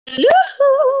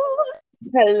Hello.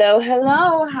 Hello,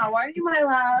 hello. How are you, my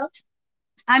love?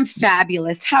 I'm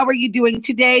fabulous. How are you doing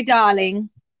today, darling?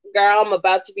 Girl, I'm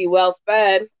about to be well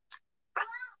fed.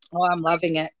 Oh, I'm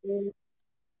loving it.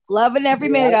 Loving every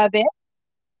minute Yep, of it.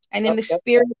 And in yep, the yep,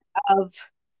 spirit yep. of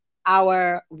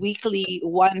our weekly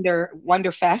wonder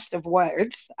fest of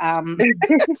words,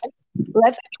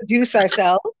 let's introduce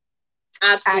ourselves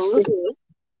at Absolutely.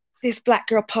 this Black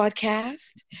Girl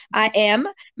podcast. I am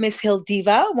Miss Hill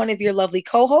Diva, one of your lovely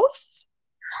co-hosts.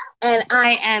 And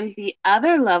I am the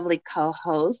other lovely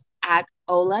co-host at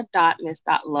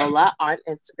ola.miss.lola on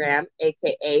Instagram,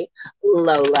 aka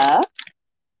Lola.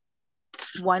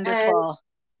 And Wonderful.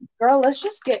 girl, let's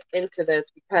just get into this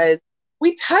because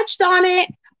we touched on it,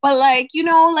 but like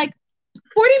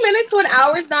 40 minutes to an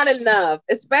hour is not enough,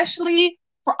 especially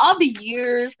for all the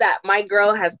years that my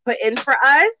girl has put in for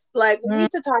us. Like, we Mm,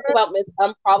 need to talk about Miss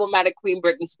Unproblematic Queen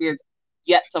Britney Spears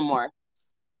yet some more.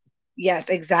 yes,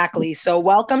 exactly. So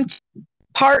welcome to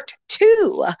part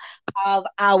two of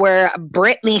our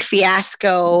Britney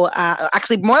fiasco.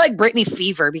 Actually, more like Britney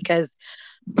fever, because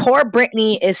poor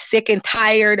Britney is sick and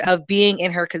tired of being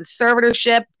in her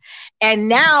conservatorship. And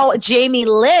now Jamie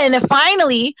Lynn,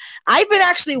 finally, I've been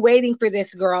actually waiting for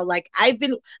this girl.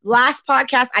 Last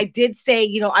podcast, I did say,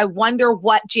 I wonder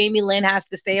what Jamie Lynn has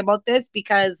to say about this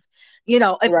because,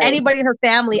 if Right. anybody in her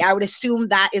family, I would assume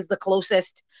that is the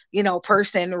closest,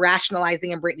 person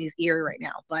rationalizing in Britney's ear right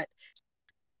now. But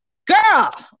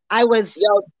girl, I was,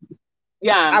 Yo,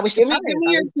 yeah. I was Give me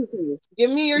surprised. your two piece. Give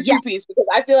me your Yeah. two piece because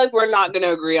I feel like we're not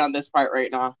gonna agree on this part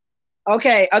right now.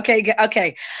 Okay.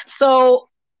 So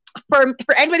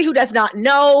for anybody who does not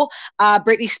know,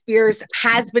 Britney Spears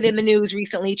has been in the news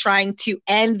recently trying to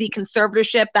end the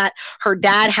conservatorship that her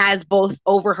dad has both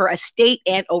over her estate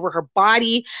and over her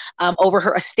body. Over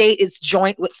her estate is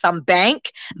joint with some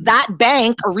bank. That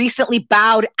bank recently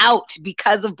bowed out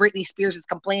because of Britney Spears'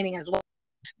 complaining as well.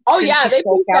 Oh Since yeah, she they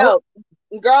spoke peaced out, out.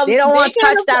 Girl, they don't they want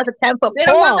can't touched as afford, a 10-foot they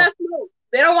don't want pole. that smoke.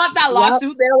 They don't want that Yep,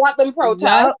 lawsuit. They don't want them protests.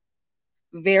 yep,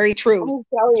 very true. I'm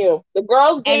telling you, the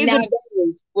girls, And gays, now and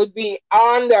gays would be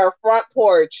on their front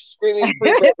porch screaming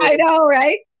 "Free I Britney." know,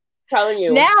 right? Telling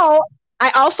you. Now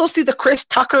I also see the Chris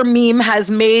Tucker meme has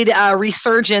made a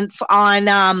resurgence on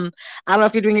I don't know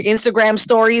if you're doing your Instagram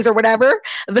stories or whatever.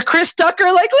 The Chris Tucker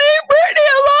like leave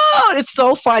Britney alone. It's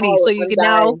so funny. So Oh, you I'm can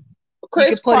now dying. you can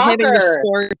Chris put him in your Crocker.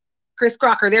 story. Chris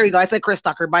Crocker. There you go. I said Chris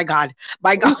Tucker. By God.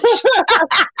 By gosh.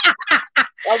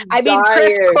 I'm I mean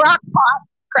Chris dying. Crock.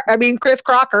 I mean Chris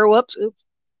Crocker. Whoops. Oops.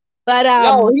 But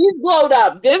Yo, he's glowed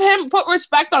up. Put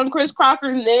respect on Chris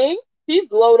Crocker's name. He's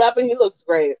glowed up and he looks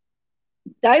great.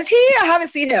 does he? I haven't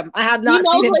seen him. I have He not seen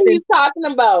knows him what since. he's talking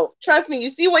about. Trust me. You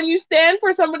see, when you stand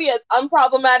for somebody as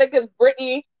unproblematic as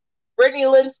Britney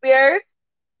Lynn Spears,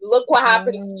 look what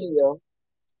happens to you.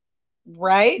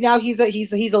 Right now, he's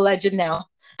a legend now.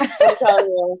 I'm telling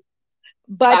you,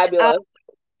 But fabulous.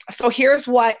 so here's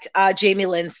what Jamie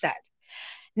Lynn said.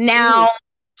 Now, Mm,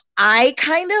 I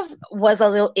kind of was a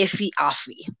little iffy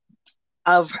offy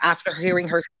of after hearing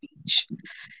her speech.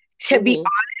 To be mm-hmm.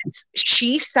 honest,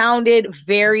 she sounded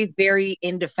very, very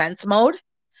in defense mode.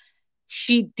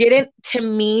 She didn't, to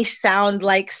me, sound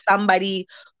like somebody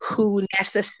who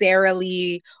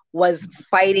necessarily was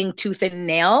fighting tooth and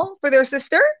nail for their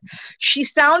sister. She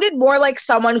sounded more like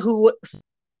someone who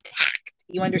attacked.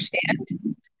 You understand?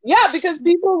 Yeah, because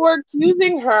people were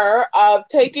accusing her of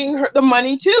taking the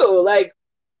money too. Like,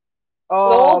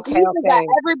 the Oh, whole okay, beef is that okay.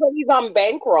 everybody's on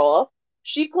bankroll.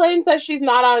 She claims that she's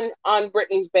not on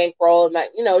Britney's bankroll and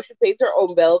that she pays her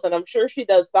own bills, and I'm sure she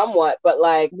does somewhat, but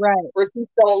like, Right.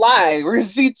 receipts don't lie.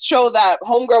 Receipts show that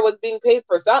homegirl was being paid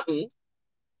for something.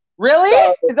 Really?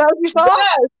 So Is that what you saw?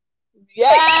 yes,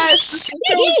 yes, the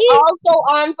sister was also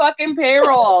on fucking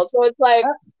payroll. So it's like,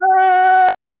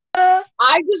 Uh,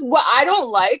 what I don't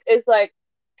like is like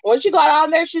when she got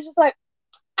on there, she's just like,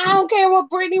 I don't care what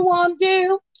Britney want to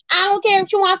do. I don't care if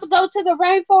she wants to go to the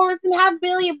rainforest and have a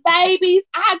billion babies.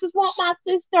 I just want my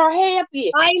sister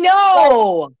happy. I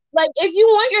know. Like, if you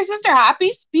want your sister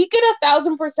happy, speak it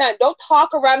 1,000%. Don't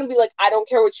talk around and be like, I don't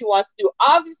care what she wants to do.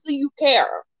 Obviously, you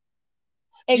care.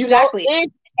 Exactly.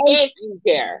 If you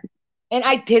care. And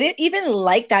I didn't even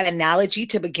like that analogy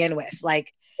to begin with.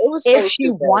 Like, It was if so she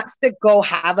stupid. wants to go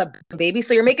have a baby,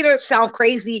 so you're making her sound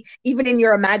crazy, even in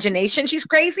your imagination, she's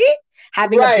crazy,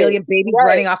 having a Right, billion babies right.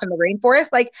 running off in the rainforest.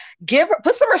 Like,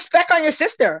 put some respect on your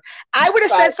sister. I would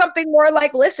have said something more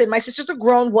like, listen, my sister's a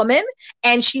grown woman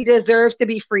and she deserves to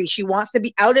be free. She wants to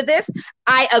be out of this.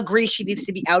 I agree she needs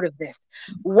to be out of this.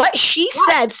 What she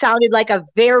said sounded like a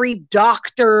very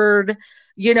doctored,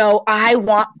 I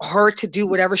want her to do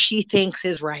whatever she thinks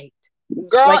is right.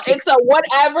 Girl, Like it's a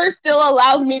whatever still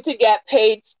allows me to get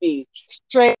paid speech.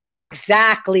 straight.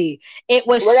 Exactly. It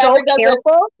was Whatever so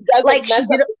careful. doesn't Like mess she up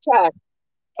didn't. the check.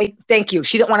 Thank you.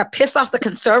 She didn't want to piss off the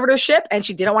conservatorship, and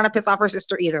she didn't want to piss off her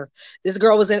sister either. This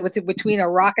girl was between a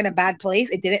rock and a bad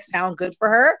place. It didn't sound good for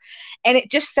her, and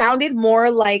it just sounded more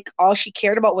like all she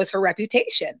cared about was her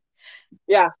reputation.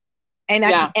 Yeah. And at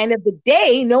the end of the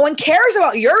day, no one cares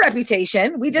about your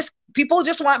reputation. People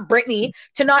just want Britney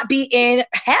to not be in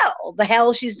hell, the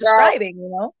hell she's describing, you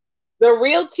know? The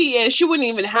real tea is she wouldn't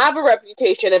even have a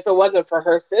reputation if it wasn't for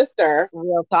her sister.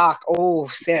 Real talk. Oh,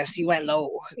 sis, you went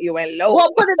low.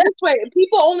 Well, put it this way: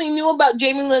 people only knew about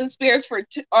Jamie Lynn Spears for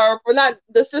not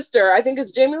the sister. I think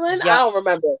it's Jamie Lynn. Yep. I don't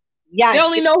remember. Yeah, they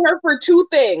only know her for two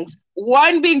things: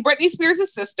 one being Britney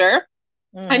Spears' sister,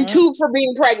 and two for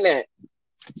being pregnant.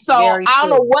 So I don't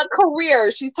know what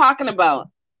career she's talking about.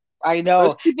 I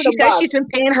know. She said she's been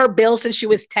paying her bills since she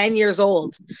was 10 years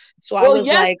old. So I was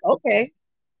like, okay.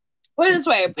 Put it this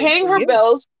way, paying her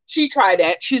bills, she tried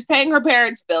it. She's paying her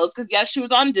parents' bills because yes, she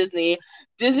was on Disney.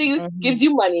 Disney gives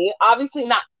you money. Obviously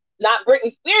not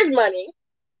Britney Spears money.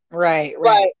 Right.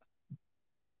 But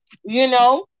you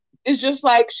know, it's just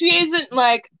like she isn't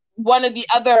like one of the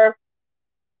other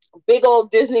big old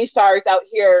Disney stars out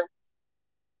here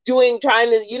trying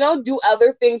to, do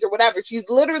other things or whatever. She's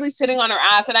literally sitting on her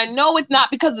ass. And I know it's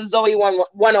not because of Zoe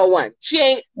 101. She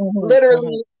ain't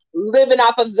literally living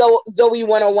off of Zoe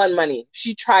 101 money.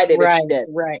 She tried it. Right, she did.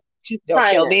 Right.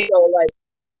 Don't kill me. So,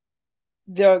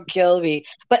 don't kill me.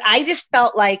 But I just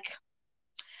felt like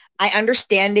I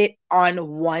understand it on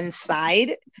one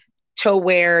side to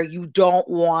where you don't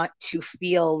want to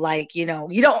feel like,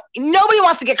 nobody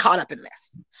wants to get caught up in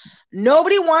this.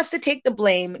 Nobody wants to take the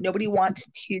blame. Nobody wants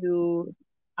to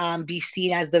be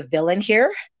seen as the villain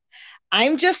here.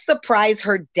 I'm just surprised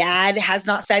her dad has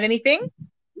not said anything.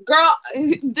 Girl,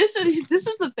 this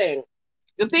is the thing.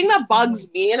 The thing that bugs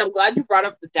me, and I'm glad you brought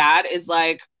up the dad, is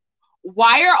like,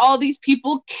 why are all these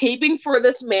people caping for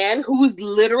this man who's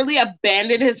literally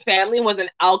abandoned his family and was an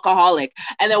alcoholic?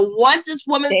 And then once this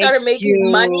woman started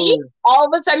making money, all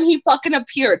of a sudden he fucking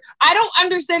appeared. I don't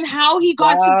understand how he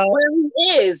got to where he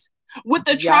is with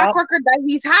the track record that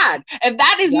he's had. And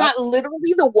that is not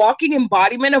literally the walking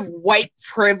embodiment of white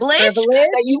privilege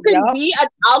that you can be an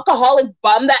alcoholic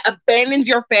bum that abandons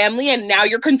your family and now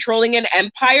you're controlling an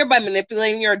empire by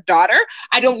manipulating your daughter.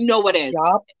 I don't know what it is.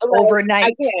 Overnight.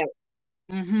 I can't.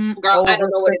 Girl, I don't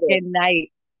know what it is.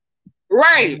 Night.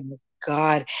 Right. Oh my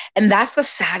God. And that's the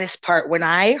saddest part. When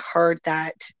I heard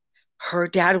that her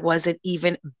dad wasn't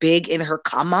even big in her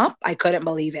come up, I couldn't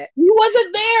believe it. He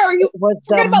wasn't there. It was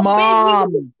the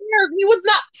mom. He was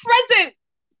not present.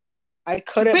 I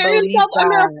couldn't believe himself that.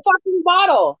 Under a fucking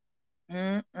bottle.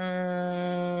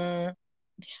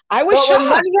 I was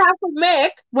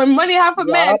shocked. When money half a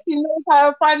Mick, he knows how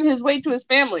to find his way to his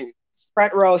family.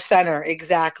 Front row center.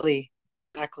 Exactly.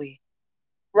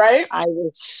 Right? I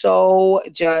was so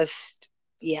just,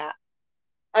 yeah.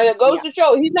 And it goes to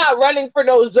show he's not running for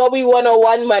no Zoe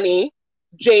 101 money,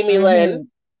 Jamie Lynn.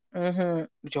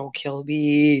 Joe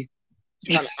Kilby.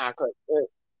 Trying to act like it.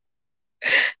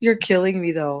 You're killing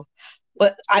me though.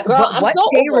 But what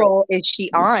payroll is she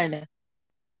on?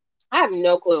 I have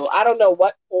no clue. I don't know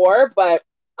what for, but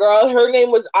girl, her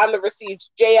name was on the receipts.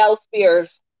 JL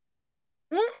Spears.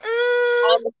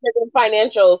 On the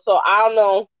financials, so I don't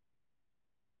know.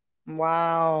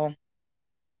 Wow.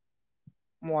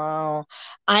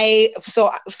 I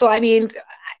mean,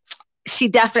 she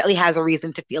definitely has a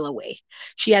reason to feel away.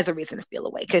 She has a reason to feel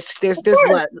away because there's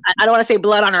blood. I don't want to say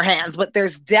blood on her hands, but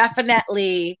there's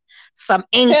definitely some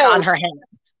ink on her hands.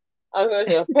 I was going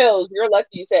to say pills. You're lucky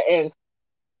you said ink.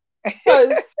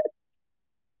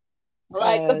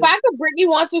 Like the fact that Britney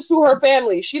wants to sue her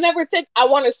family, she never said, "I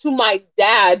want to sue my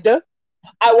dad.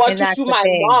 I want to sue my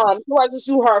mom." She wants to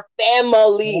sue her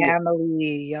family.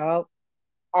 Yup.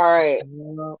 All right.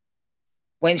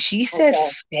 When she said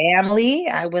family,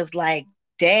 I was like,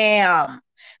 "Damn,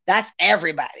 that's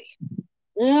everybody."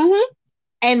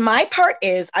 And my part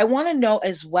is, I want to know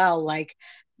as well, like,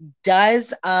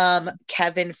 does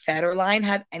Kevin Federline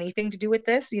have anything to do with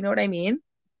this? You know what I mean?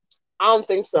 I don't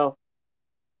think so.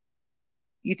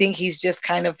 You think he's just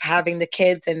kind of having the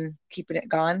kids and keeping it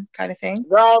gone kind of thing?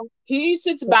 Bro, he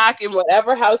sits back in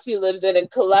whatever house he lives in and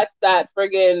collects that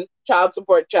friggin' child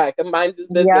support check and minds his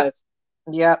business.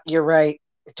 Yep, you're right.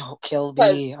 Don't kill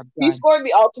me. He scored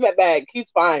the ultimate bag. He's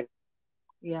fine.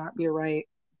 Yeah, you're right.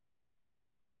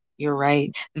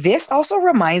 This also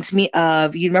reminds me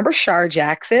of, you remember Shar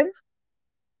Jackson?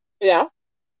 Yeah.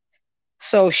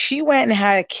 So she went and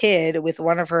had a kid with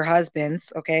one of her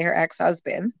husbands, her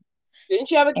ex-husband. Didn't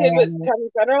she have a kid with Kevin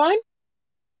Federline?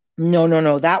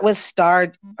 No. That was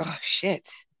Star. Oh shit.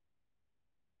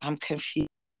 I'm confused.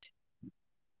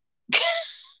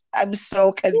 I'm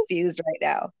so confused right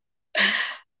now.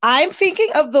 I'm thinking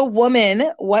of the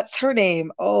woman. What's her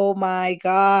name? Oh my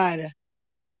God.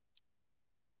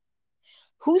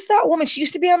 Who's that woman? She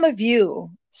used to be on The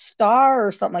View, Star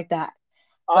or something like that.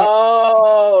 But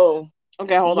Oh,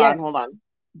 okay. Hold yeah, on. Hold on.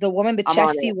 the woman, the I'm on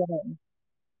chesty it. woman.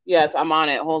 Yes, I'm on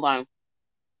it. Hold on.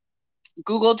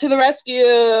 Google to the rescue.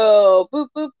 Boop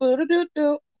boop boop doo doo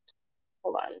doo.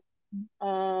 Hold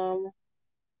on.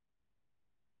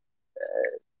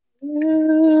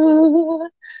 You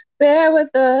bear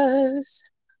with us.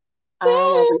 I'm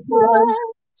over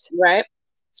here. Right.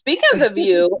 Speaking of The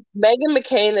View, Meghan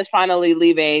McCain is finally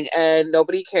leaving, and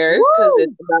nobody cares because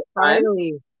it's Woo! about time,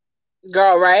 Finally.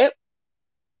 girl. Right?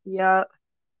 Yeah.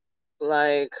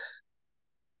 Like,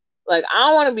 I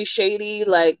don't want to be shady,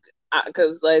 like,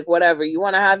 because like whatever you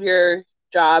want to have your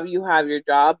job, you have your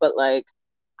job, but like,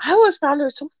 I always found her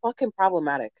so fucking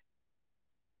problematic.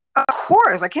 Of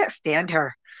course. I can't stand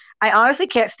her. I honestly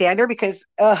can't stand her because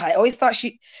I always thought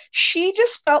she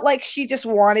just felt like she just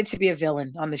wanted to be a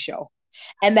villain on the show.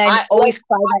 And then I like always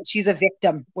cry that she's a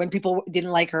victim when people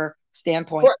didn't like her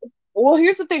standpoint. for well,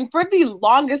 here's the thing. For the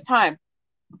longest time,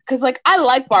 because like I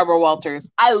like Barbara Walters,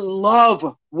 I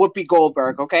love Whoopi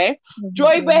Goldberg. Okay,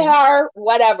 Joy Mhm, Behar,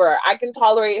 whatever, I can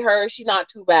tolerate her. She's not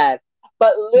too bad.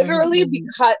 But mhm, literally, mhm.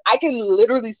 because I can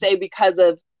literally say because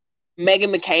of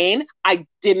Meghan McCain, I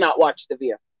did not watch The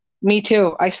View. Me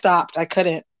too. I stopped. I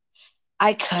couldn't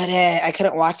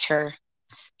watch her.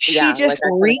 She Yeah, like just I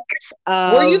couldn't. reeks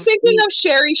Were you of thinking of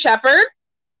Sherry Shepherd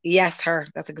yes, her.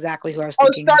 That's exactly who I was or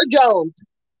thinking Star of. Jones?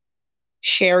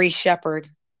 Sherry Shepherd.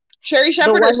 Sherry The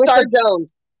Shepherd or one with Star the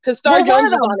Jones? Because Star well, one of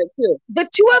Jones was on them. it too. The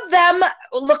two of them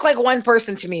look like one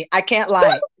person to me. I can't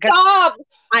lie. Because Stop!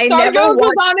 I Star never Jones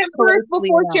was watched on it first closely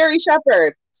before enough. Sherry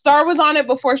Shepherd. Star was on it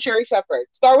before Sherry Shepherd.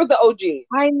 Star was the OG.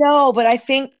 I know, but I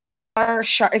think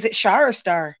is it Shar or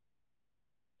Star?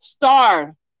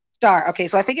 Star. Star. Okay,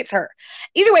 so I think it's her.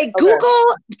 Either way, Okay,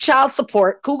 Google child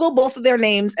support. Google both of their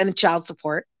names and child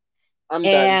support. I'm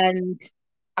done. And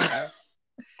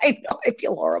I know I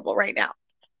feel horrible right now.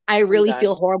 I I'm really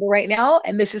feel done. horrible right now.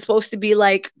 And this is supposed to be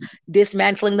like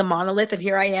dismantling the monolith, and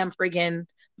here I am friggin'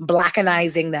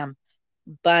 blackenizing them.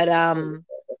 But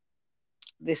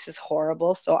this is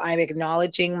horrible. So I'm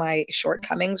acknowledging my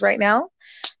shortcomings right now.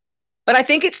 But I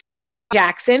think it's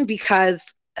Jackson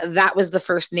because that was the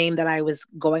first name that I was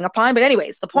going upon. But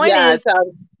anyways, the point Yeah, is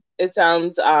it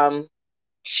sounds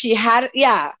she had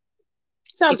yeah.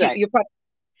 sounds If you right. you're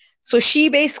so she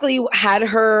basically had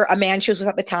her a man she was with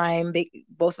at the time. They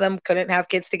both of them couldn't have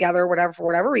kids together, whatever for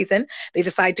whatever reason. They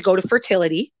decided to go to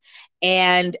fertility,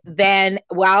 and then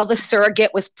while the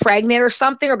surrogate was pregnant or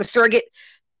something, or the surrogate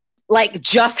like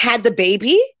just had the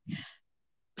baby,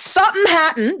 something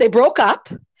happened. They broke up,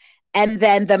 and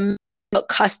then the took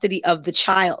custody of the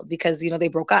child because they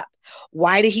broke up.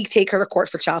 Why did he take her to court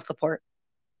for child support?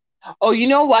 Oh, you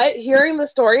know what? Hearing the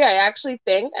story, I actually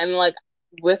think, and like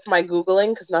with my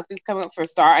Googling, because nothing's coming up for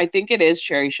Star, I think it is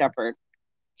Sherry Shepherd.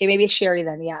 Okay, maybe it's Sherry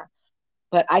then, yeah.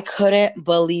 But I couldn't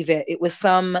believe it. It was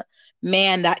some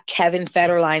man that Kevin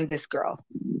Federline this girl.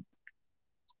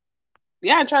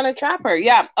 Yeah, trying to trap her.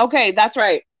 Yeah. Okay, that's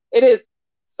right. It is.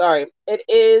 Sorry. It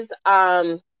is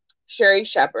Sherry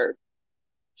Shepherd.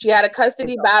 She had a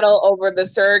custody battle over the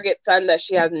surrogate son that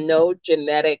she has no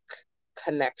genetic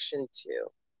connection to.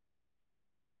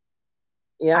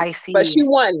 Yeah. I But see. she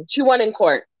won. She won in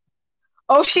court.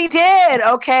 Oh, she did.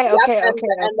 Okay, Yep. okay, And okay,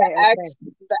 the okay,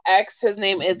 okay. ex, his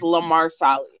name is Lamar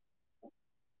Sally.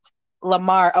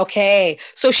 Lamar. Okay.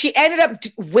 So she ended up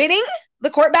winning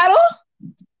the court battle?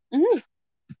 Mm-hmm.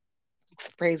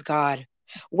 Praise God.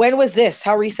 When was this?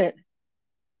 How recent?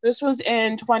 This was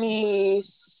in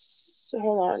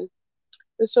hold on.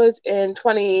 This was in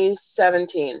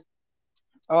 2017.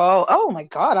 Oh my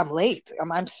God, I'm late.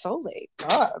 I'm so late.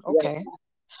 God, Yeah. okay.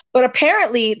 But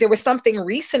apparently there was something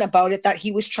recent about it that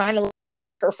he was trying to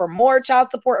her for more child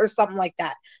support or something like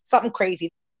that. Something crazy.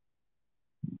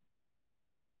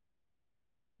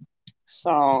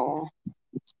 So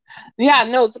yeah,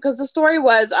 no, because the story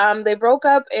was they broke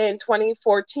up in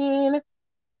 2014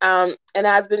 and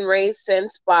has been raised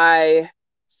since by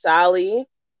Sally.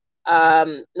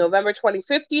 November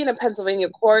 2015, a Pennsylvania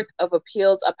Court of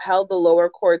Appeals upheld the lower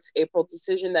court's April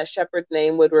decision that Shepherd's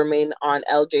name would remain on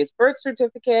LJ's birth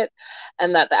certificate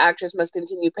and that the actress must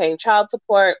continue paying child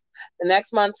support. The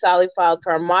next month, Sally filed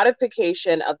for a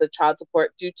modification of the child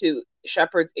support due to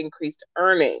Shepherd's increased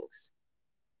earnings.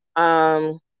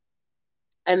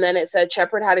 And then it said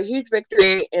Shepard had a huge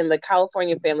victory in the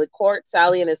California family court.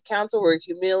 Sally and his counsel were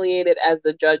humiliated as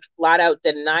the judge flat out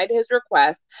denied his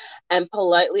request and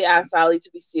politely asked Sally to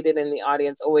be seated in the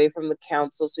audience away from the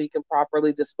counsel so he can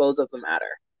properly dispose of the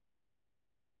matter.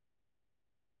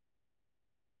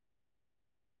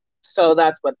 So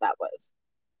that's what that was.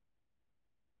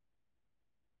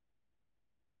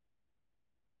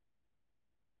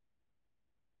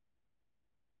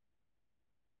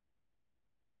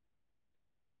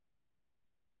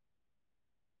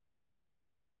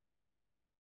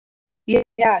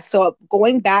 Yeah. So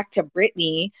going back to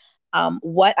Britney,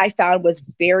 what I found was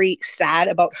very sad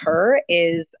about her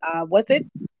is, was it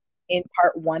in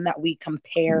part one that we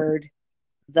compared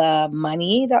the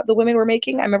money that the women were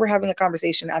making? I remember having a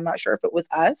conversation. I'm not sure if it was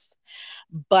us,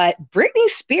 but Britney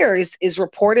Spears is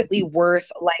reportedly worth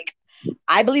like,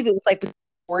 I believe it was like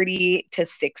 40 to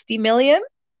 60 million.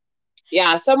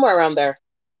 Yeah, somewhere around there.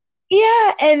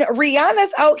 Yeah, and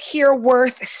Rihanna's out here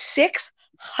worth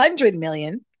 600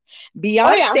 million.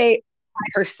 Beyonce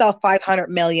herself 500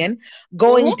 million.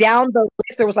 Going down the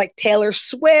list, there was like Taylor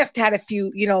Swift had a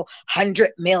few,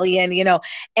 100 million,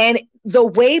 and the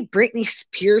way Britney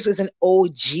Spears is an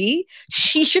OG,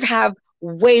 she should have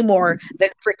way more than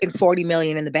freaking 40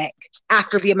 million in the bank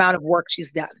after the amount of work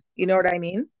she's done. You know what I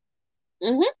mean?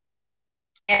 Mm-hmm.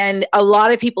 And a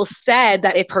lot of people said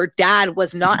that if her dad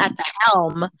was not at the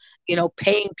helm,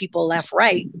 paying people left,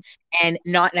 right, and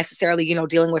not necessarily,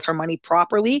 dealing with her money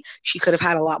properly, she could have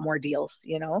had a lot more deals,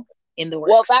 in the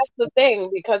works. Well, that's the thing,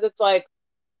 because it's like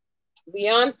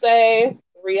Beyonce,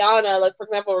 Rihanna, like for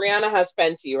example, Rihanna has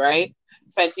Fenty, right?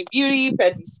 Fenty Beauty,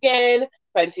 Fenty Skin,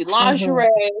 Fenty Lingerie.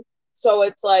 Mm-hmm. So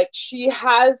it's like she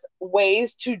has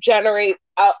ways to generate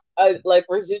a like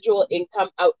residual income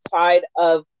outside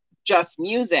of just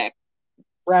music.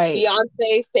 Right.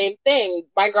 Beyonce, same thing.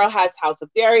 My girl has House of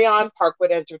Darion,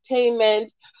 Parkwood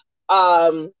Entertainment,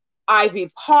 Ivy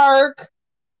Park,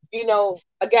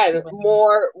 again,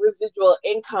 more residual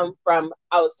income from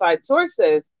outside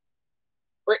sources.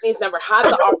 Britney's never had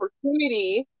the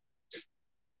opportunity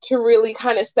to really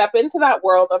kind of step into that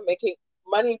world of making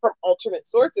money from alternate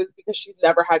sources because she's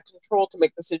never had control to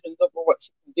make decisions over what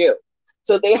she can do.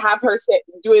 So they have her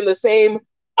doing the same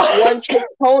one-trick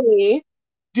pony,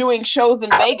 doing shows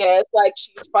in Vegas like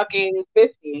she's fucking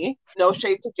 50. No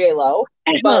shade to J-Lo.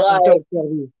 But like,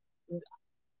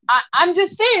 I'm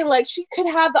just saying, like, she could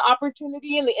have the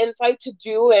opportunity and the insight to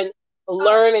do and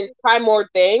learn and try more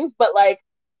things, but like,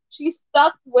 she's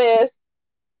stuck with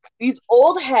these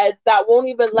old heads that won't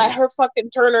even let her fucking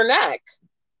turn her neck.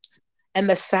 And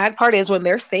the sad part is when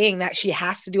they're saying that she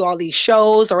has to do all these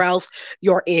shows or else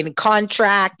you're in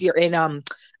contract, you're in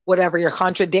whatever, you're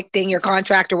contradicting your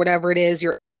contract or whatever it is,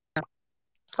 you're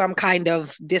some kind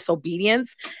of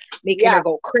disobedience, making her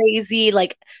go crazy.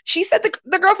 Like she said,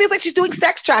 the girl feels like she's doing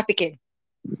sex trafficking.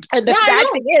 And the sad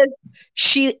thing is,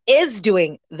 she is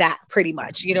doing that pretty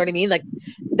much. You know what I mean? Like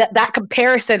that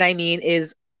comparison, I mean,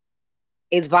 is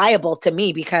viable to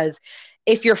me because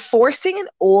if you're forcing an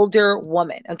older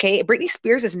woman, okay, Britney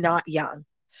Spears is not young.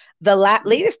 The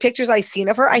latest pictures I've seen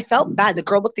of her, I felt bad. The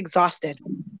girl looked exhausted.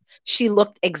 She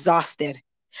looked exhausted.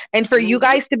 And for you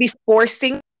guys to be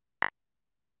forcing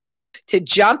to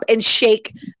jump and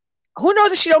shake, who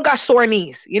knows if she don't got sore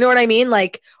knees? You know what I mean?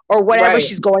 Like, or whatever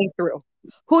she's going through.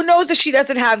 Who knows if she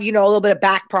doesn't have, a little bit of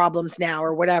back problems now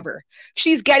or whatever.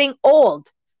 She's getting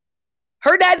old.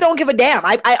 Her dad don't give a damn.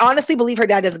 I honestly believe her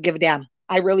dad doesn't give a damn.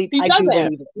 I do believe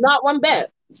it. Not one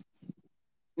bit.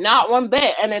 Not one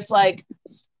bit. And it's like,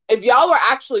 if y'all were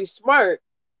actually smart,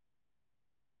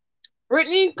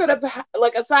 Britney could have,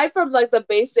 like, aside from like the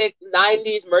basic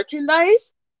 90s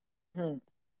merchandise,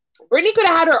 Britney could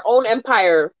have had her own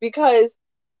empire because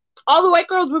all the white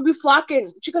girls would be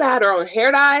flocking. She could have had her own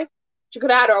hair dye. She could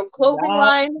have had her own clothing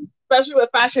line, especially with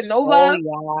Fashion Nova.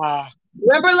 Oh, yeah.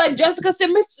 Remember, like Jessica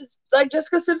Simpson.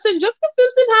 Jessica Simpson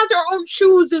has her own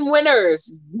shoes in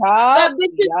winners. That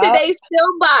bitches today still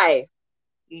buy.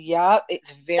 Yep,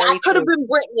 it's very That could have been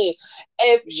Britney.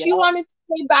 If she wanted to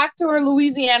stay back to her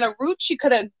Louisiana roots, she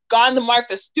could have gone the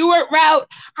Martha Stewart route,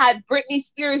 had Britney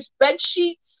Spears bed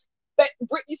sheets,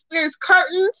 Britney Spears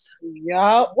curtains.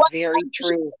 Yep, very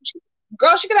true.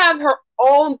 Girl, she could have her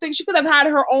own thing. She could have had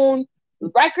her own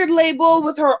record label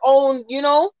with her own,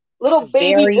 little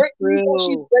baby Britney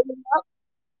she's bringing up.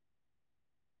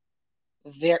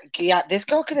 This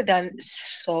girl could have done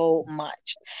so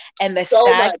much. And the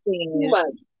sad thing is,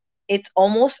 it's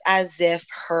almost as if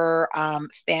her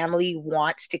family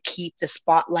wants to keep the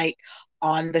spotlight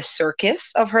on the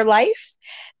circus of her life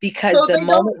because the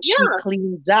moment she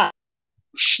cleans up,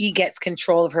 she gets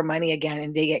control of her money again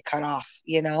and they get cut off,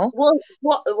 you know? Well,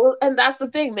 and that's the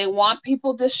thing. They want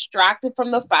people distracted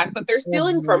from the fact that they're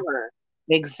stealing from her.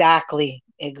 Exactly.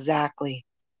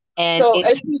 And So it's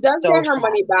if she does so get her sad.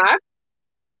 money back,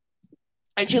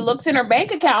 and she looks in her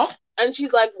bank account, and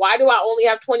she's like, "Why do I only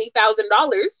have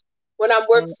 $20,000 when I'm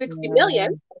worth 60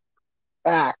 million?"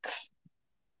 Facts.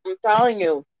 I'm telling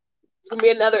you, it's gonna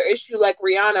be another issue like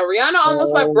Rihanna. Rihanna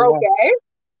almost went broke, eh?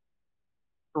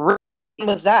 When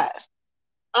was that?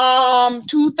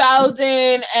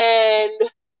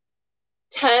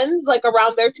 2010s, like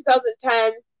around there,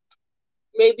 2010,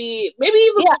 maybe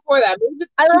even before that.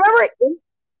 I remember.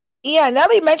 Yeah, now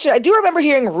that you mention it, I do remember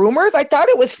hearing rumors. I thought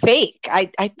it was fake.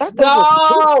 I thought those were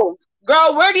fake.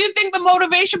 Girl, where do you think the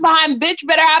motivation behind "bitch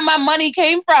better have my money"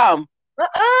 came from?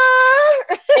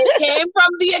 It came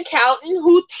from the accountant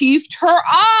who teethed her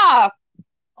off.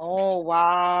 Oh,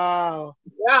 wow.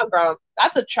 Yeah, girl.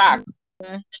 That's a track.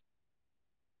 Don't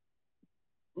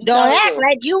act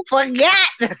like you forgot.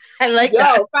 I like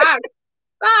that.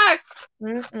 Facts.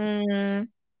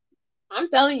 I'm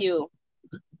telling you.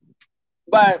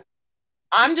 But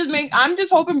I'm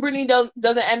just hoping Britney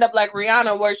doesn't end up like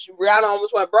Rihanna, where Rihanna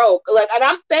almost went broke. Like, and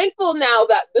I'm thankful now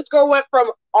that this girl went from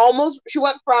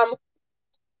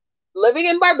living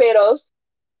in Barbados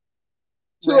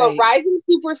to a rising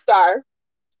superstar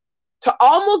to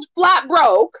almost flat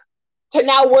broke to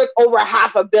now worth over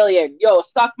 $500 million. Yo,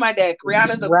 suck my dick.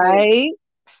 Rihanna's a queen.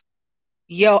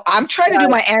 Yo, I'm trying to do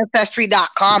my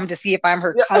Ancestry.com to see if I'm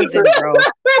her cousin, bro.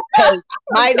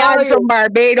 My dad's from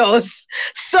Barbados.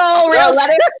 So real.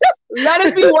 Let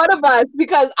it be one of us,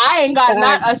 because I ain't got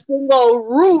not a single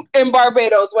root in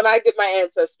Barbados when I did my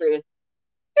Ancestry.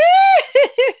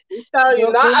 I'm telling you,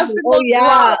 not a single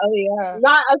drop.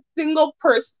 Not a single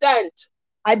percent.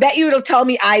 I bet you it'll tell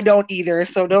me I don't either,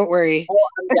 so don't worry. Oh,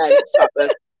 I'm dead. Stop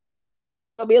it.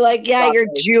 I'll be like, yeah, you're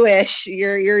Jewish.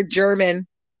 You're German.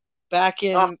 Back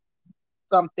in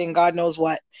something, God knows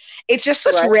what. It's just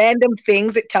such random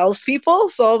things it tells people.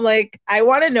 So I'm like, I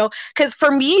want to know, because for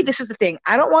me, this is the thing.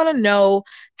 I don't want to know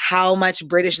how much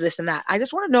British this and that. I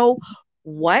just want to know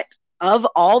what of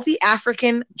all the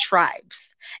African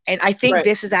tribes. And I think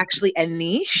this is actually a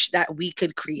niche that we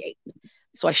could create.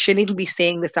 So I shouldn't even be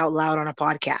saying this out loud on a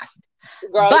podcast.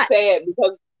 Girl, but say it,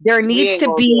 because there needs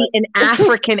to be an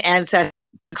African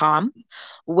ancestry.com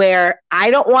where I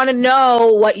don't want to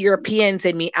know what Europeans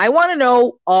in me. I want to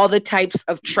know all the types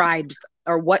of tribes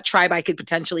or what tribe I could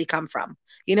potentially come from.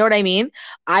 You know what I mean?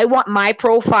 I want my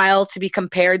profile to be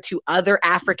compared to other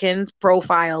Africans'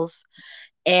 profiles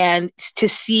and to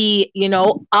see, you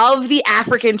know, of the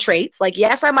African traits. Like,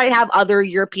 yes, I might have other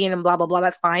European and blah, blah, blah.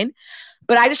 That's fine.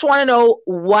 But I just want to know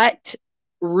what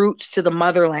roots to the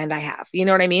motherland I have. You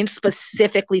know what I mean?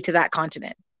 Specifically to that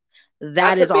continent.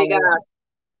 That's all.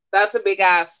 That's a big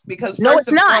ask, because no,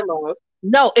 it's not.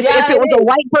 No, if it was a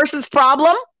white person's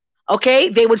problem, okay,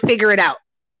 they would figure it out.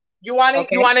 You want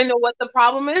to know what the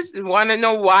problem is? You want to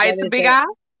know why it's a big ask?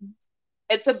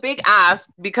 It's a big ask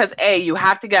because you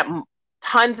have to get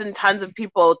tons and tons of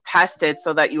people tested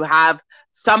so that you have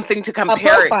something to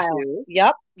compare it to.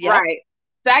 Yep. Right.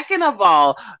 Second of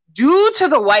all, due to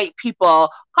the white people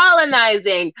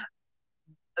colonizing,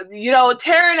 you know,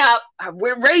 tearing up,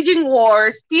 we're waging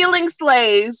wars, stealing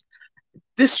slaves,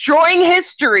 destroying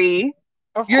history,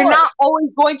 you're not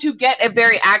always going to get a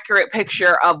very accurate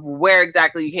picture of where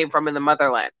exactly you came from in the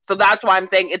motherland. So that's why I'm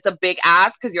saying it's a big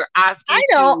ask, because you're asking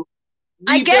to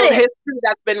rebuild history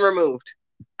that's been removed.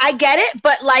 I get it,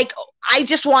 but like, I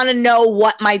just want to know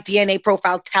what my DNA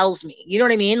profile tells me. You know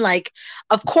what I mean? Like,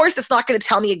 of course, it's not going to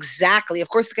tell me exactly. Of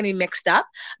course, it's going to be mixed up,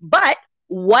 but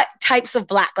what types of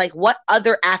Black, like what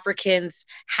other Africans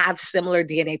have similar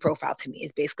DNA profile to me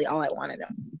is basically all I want to know.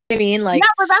 I mean, like, yeah,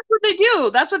 but that's what they do.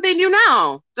 That's what they do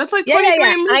now. That's like,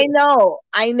 I know,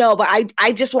 but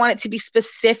I just want it to be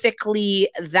specifically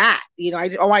that, you know, I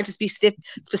want it to be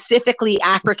specifically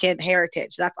African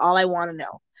heritage. That's all I want to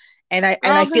know. And I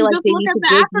feel like they need to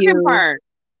give you part.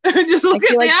 Just look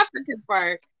at the African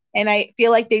part. And I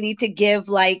feel like they need to give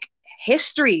like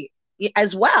history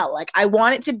as well. Like, I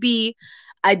want it to be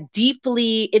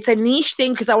it's a niche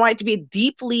thing because I want it to be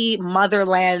deeply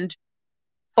motherland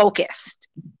focused.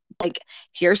 Like,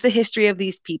 here's the history of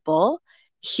these people.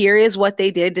 Here is what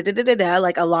they did.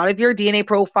 Like, a lot of your DNA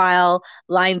profile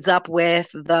lines up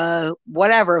with the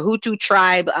whatever Hutu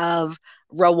tribe of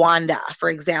Rwanda,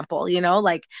 for example. You know,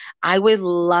 like, I would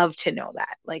love to know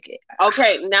that. Like,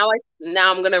 okay, now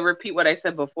I'm gonna repeat what I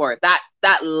said before. That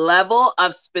level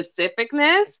of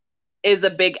specificness is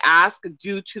a big ask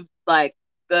due to like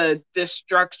the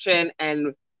destruction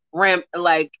and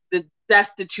the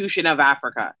destitution of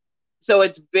Africa. So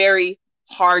it's very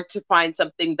hard to find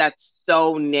something that's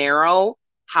so narrow.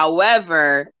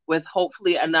 However, with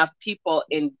hopefully enough people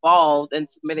involved and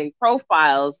submitting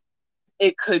profiles,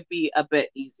 it could be a bit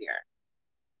easier.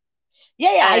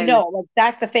 Yeah, I know. Like,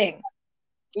 that's the thing.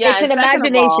 Yeah, it's an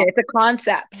imagination. It's a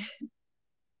concept.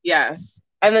 Yes.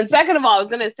 And then second of all, I was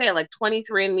going to say, like,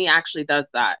 23andMe actually does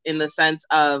that in the sense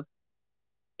of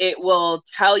it will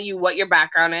tell you what your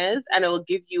background is, and it will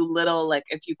give you little, like,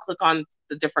 if you click on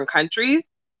the different countries,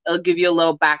 it'll give you a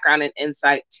little background and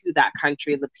insight to that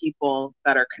country and the people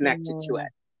that are connected to it,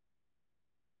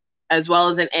 as well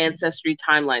as an ancestry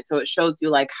timeline. So it shows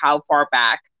you, like, how far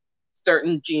back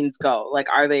certain genes go. Like,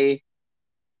 are they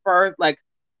first, like,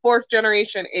 4th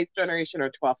generation, 8th generation, or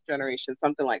 12th generation,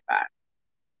 something like that.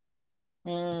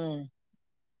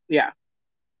 Yeah.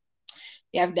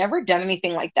 Yeah, I've never done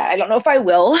anything like that. I don't know if I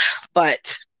will,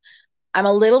 but I'm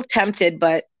a little tempted,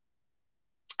 but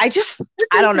I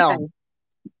don't know.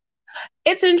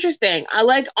 It's interesting. I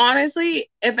like, honestly,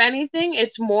 if anything,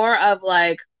 it's more of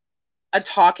like a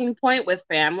talking point with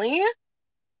family,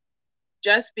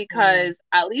 just because,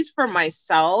 at least for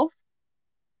myself,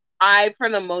 I, for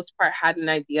the most part, had an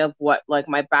idea of what, like,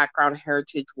 my background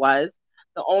heritage was.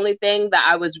 The only thing that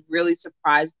I was really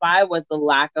surprised by was the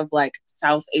lack of, like,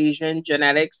 South Asian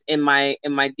genetics in my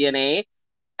DNA,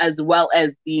 as well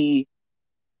as the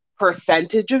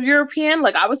percentage of European.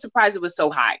 Like, I was surprised it was so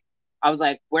high. I was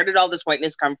like, where did all this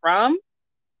whiteness come from?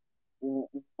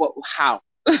 What? How?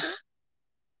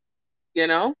 You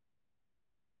know?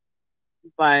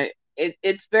 But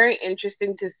it's very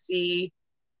interesting to see,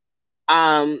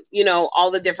 you know,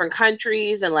 all the different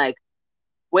countries and, like,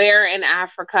 where in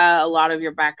Africa a lot of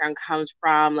your background comes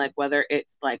from, like whether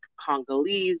it's like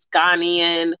Congolese,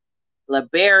 Ghanaian,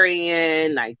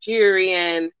 Liberian,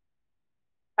 Nigerian.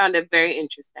 Found it very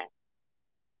interesting.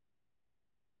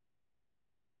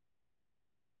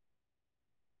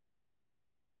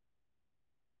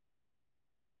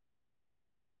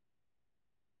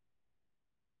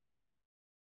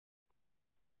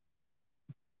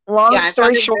 Long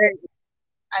story short,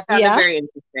 I found it very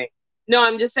interesting. No,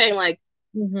 I'm just saying, like,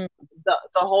 the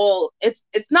whole, it's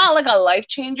not like a life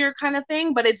changer kind of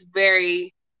thing, but it's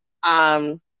very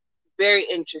very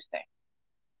interesting.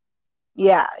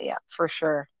 Yeah, for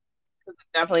sure.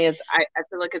 Definitely is. I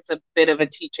feel like it's a bit of a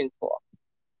teaching tool.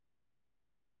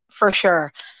 For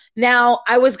sure. Now,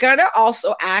 I was going to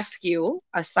also ask you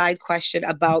a side question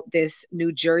about this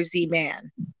New Jersey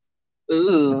man.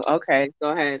 Ooh, okay.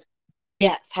 Go ahead.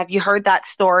 Yes. Have you heard that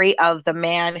story of the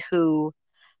man who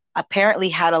apparently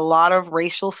had a lot of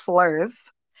racial slurs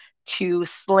to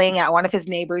sling at one of his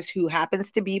neighbors who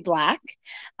happens to be Black?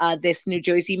 This New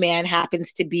Jersey man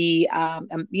happens to be,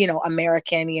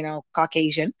 American,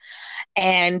 Caucasian.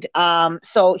 And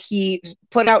so he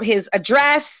put out his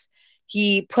address.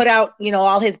 He put out,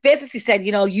 all his business. He said,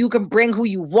 you can bring who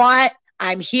you want.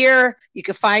 I'm here. You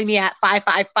can find me at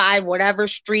 555 whatever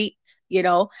street,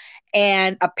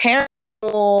 and apparently,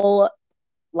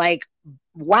 like,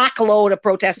 whack load of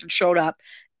protesters showed up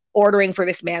ordering for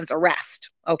this man's arrest.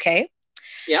 Okay.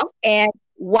 Yeah. And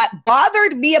what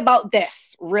bothered me about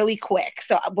this really quick,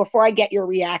 so before I get your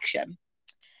reaction,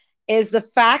 is the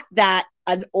fact that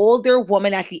an older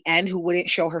woman at the end who wouldn't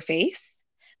show her face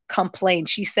complained.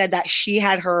 She said that she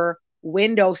had her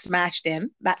window smashed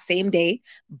in that same day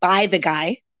by the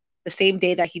guy, the same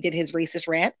day that he did his racist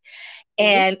rant.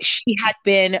 And she had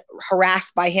been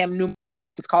harassed by him,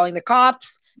 calling the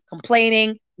cops,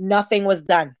 complaining. Nothing was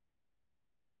done.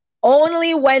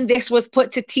 Only when this was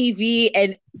put to TV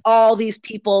and all these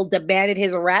people demanded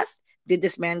his arrest did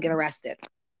this man get arrested.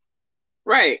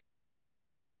 Right.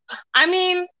 I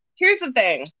mean, here's the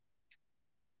thing.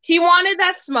 He wanted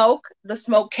that smoke. The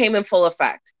smoke came in full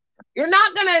effect. You're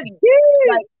not gonna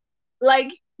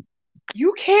like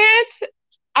you can't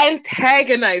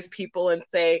antagonize people and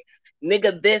say,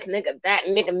 nigga this, nigga that,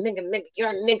 nigga,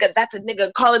 you're a nigga, that's a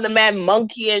nigga, calling the man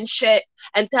monkey and shit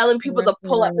and telling people to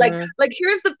pull up. Like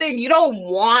here's the thing, you don't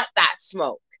want that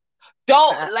smoke.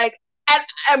 Don't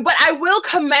and but I will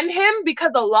commend him,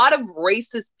 because a lot of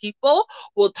racist people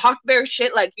will talk their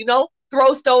shit, like,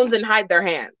 throw stones and hide their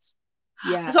hands.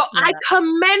 Yeah. So I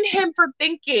commend him for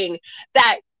thinking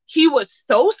that he was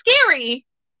so scary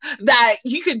that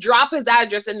he could drop his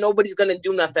address and nobody's gonna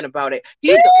do nothing about it.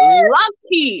 He's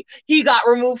lucky he got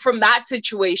removed from that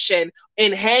situation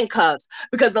in handcuffs,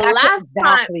 because last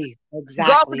time, because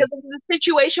the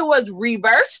situation was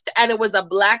reversed and it was a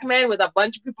Black man with a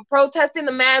bunch of people protesting,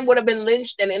 the man would have been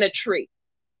lynched and in a tree.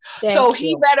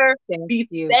 He better be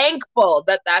thankful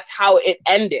that that's how it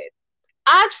ended.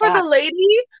 As for the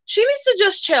lady, she needs to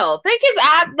just chill. Take his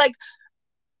ad, like,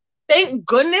 thank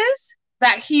goodness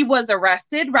that he was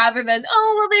arrested rather than,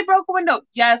 oh, well, they broke a window.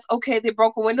 Yes, okay, they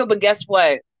broke a window, but guess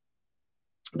what?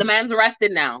 The man's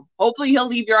arrested now. Hopefully he'll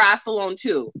leave your ass alone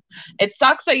too. It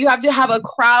sucks that you have to have a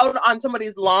crowd on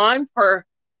somebody's lawn for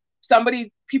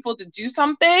people to do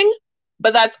something,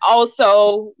 but that's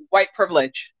also white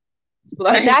privilege.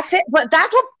 Like, that's it. But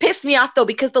that's what pissed me off though,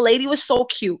 because the lady was so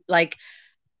cute. Like,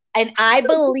 and I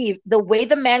believe the way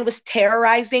the man was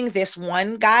terrorizing this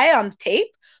one guy on tape,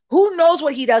 who knows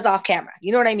what he does off camera?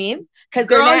 You know what I mean? Because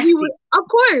they're nasty. Of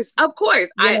course.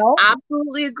 I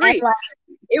absolutely agree. Like,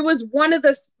 it was one of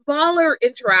the smaller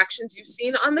interactions you've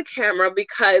seen on the camera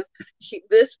because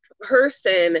this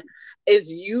person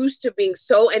is used to being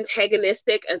so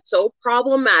antagonistic and so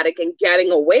problematic and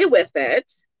getting away with it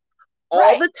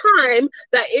all the time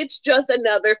that it's just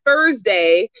another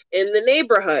Thursday in the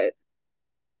neighborhood.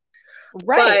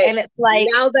 Right. But and it's like,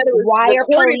 now that it was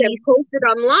recorded and posted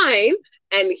online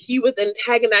and he was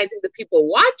antagonizing the people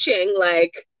watching,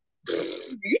 like,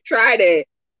 you tried it.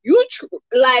 He's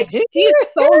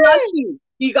so lucky.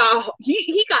 He got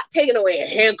taken away in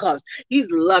handcuffs. He's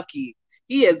lucky.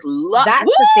 He is lucky. That's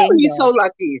the thing. He's so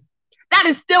lucky. That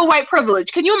is still white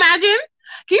privilege. Can you imagine?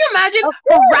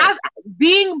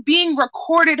 Being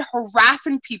recorded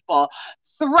harassing people,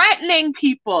 threatening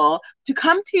people to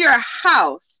come to your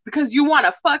house because you want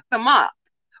to fuck them up?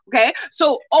 Okay,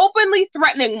 so openly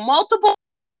threatening multiple.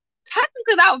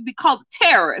 Technically, that would be called a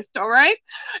terrorist, all right?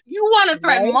 You want to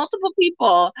threaten multiple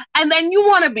people, and then you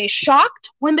want to be shocked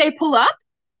when they pull up?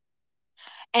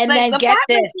 And then get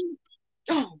this.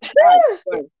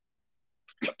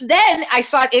 Then I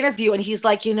saw an interview, and he's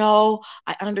like, I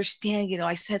understand,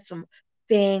 I said some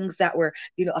things that were,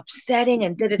 upsetting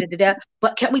and da-da-da-da-da,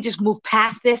 but can't we just move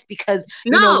past this? Because,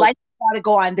 life got to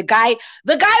go on. The guy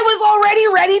was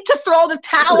already ready to throw the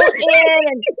towel in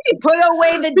and put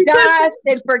away the dust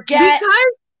and forget.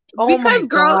 Because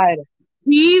girl,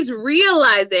 he's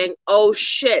realizing, oh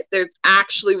shit, there's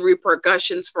actually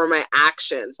repercussions for my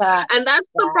actions. And that's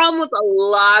the problem with a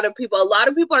lot of people. A lot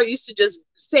of people are used to just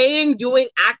saying, doing,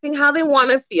 acting how they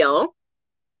want to feel.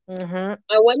 Mm-hmm. And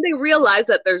when they realize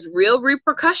that there's real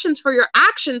repercussions for your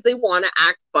actions, they want to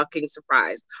act fucking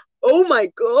surprised. Oh my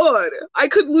God, I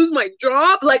could lose my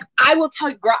job. Like, I will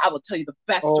tell you the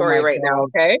best story right now,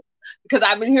 okay? Because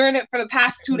I've been hearing it for the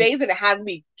past 2 days and it has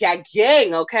me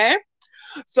gagging, okay?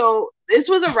 So this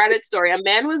was a Reddit story. A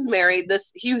man was married.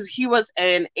 He was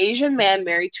an Asian man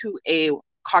married to a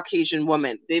Caucasian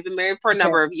woman. They've been married for a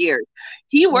number of years.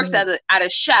 He works at a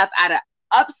chef at an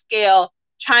upscale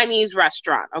Chinese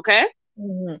restaurant. Okay.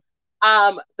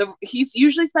 He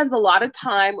usually spends a lot of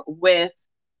time with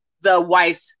the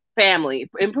wife's family,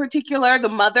 in particular the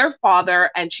mother, father,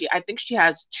 and I think she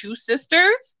has 2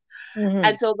 sisters.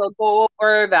 And so they'll go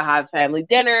over, they'll have family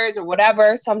dinners or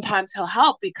whatever. Sometimes he'll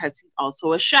help because he's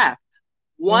also a chef.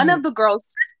 One of the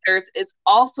girl's sisters is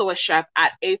also a chef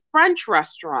at a French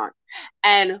restaurant.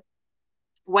 And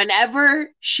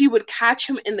whenever she would catch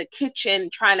him in the kitchen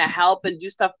trying to help and do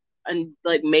stuff and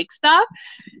like make stuff,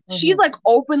 she's like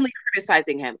openly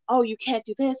criticizing him. Oh, you can't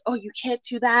do this. Oh, you can't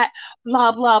do that.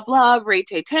 Blah, blah, blah.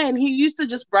 And he used to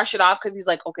just brush it off because he's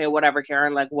like, okay, whatever,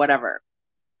 Karen, like whatever.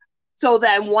 So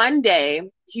then one day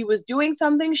he was doing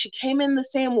something. She came in the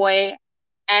same way.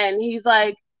 And he's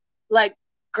like,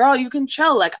 girl, you can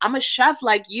chill. Like, I'm a chef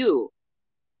like you.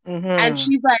 And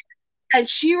she's like, and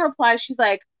she replies, she's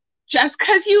like, just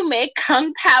because you make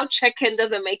Kung Pao chicken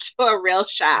doesn't make you a real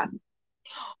chef.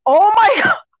 Oh my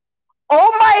God.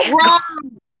 Oh my God.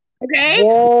 Okay?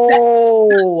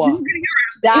 Whoa.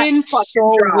 That's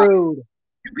so rude.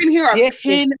 You can hear a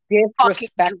pin fucking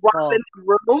drop in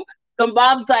the room. The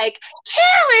mom's like,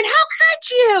 Karen, how could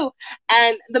you?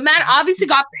 And the man obviously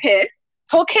got pissed,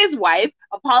 took his wife,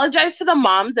 apologized to the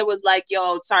moms, and was like,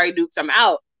 yo, sorry, Dukes, I'm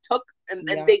out. And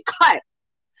they cut.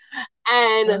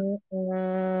 And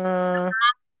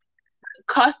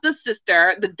cussed the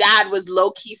sister. The dad was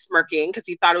low-key smirking because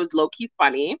he thought it was low-key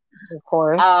funny. Of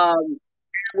course.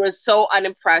 Was so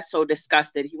unimpressed, so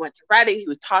disgusted. He went to Reddit. He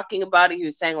was talking about it. He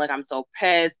was saying, like, I'm so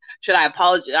pissed. Should I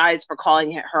apologize for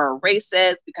calling her a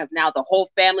racist? Because now the whole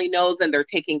family knows and they're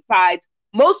taking sides.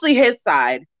 Mostly his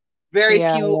side. Very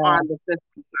few on the sister's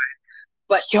side.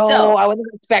 But still, I wasn't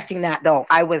expecting that, though.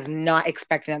 I was not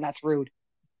expecting that. That's rude.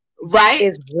 Right?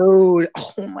 That is rude.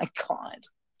 Oh, my God.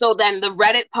 So then the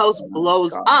Reddit post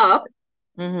blows up.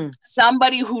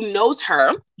 Somebody who knows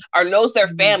her or knows their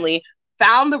family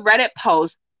found the Reddit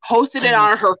post, posted it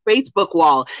on her Facebook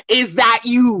wall. Is that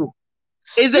you?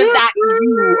 Isn't that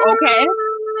you? Okay.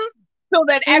 So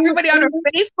that everybody on her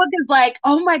Facebook is like,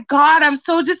 oh my God, I'm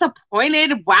so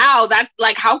disappointed. Wow, that's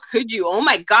like, how could you? Oh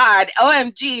my God,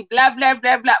 OMG, blah, blah,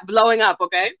 blah, blah, blowing up,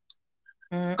 okay?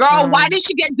 Girl, why did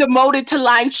she get demoted to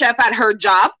line chef at her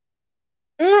job?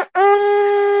 And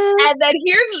then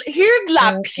here's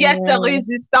la pièce de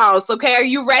résistance, okay? Are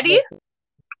you ready?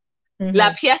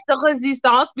 La pièce de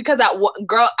résistance, because that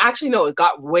girl, actually, no, it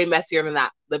got way messier than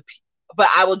that. But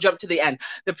I will jump to the end.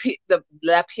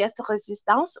 La pièce de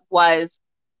résistance was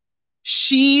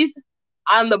she's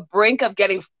on the brink of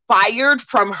getting fired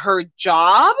from her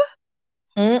job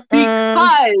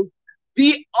because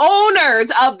the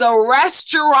owners of the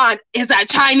restaurant is a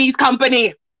Chinese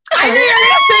company. I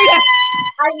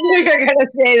knew you were going to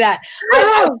say that.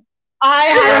 I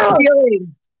had a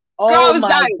feeling. Oh, girl, I was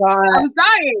dying.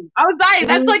 I was dying.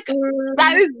 That's like,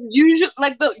 that is usually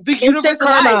like the universe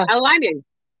aligning.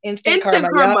 Instant karma.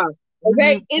 Yep.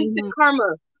 Okay? Instant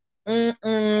karma.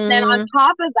 Then on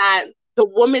top of that, the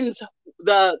woman's,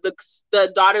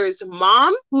 the daughter's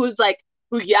mom, who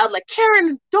yelled like,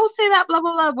 Karen, don't say that, blah,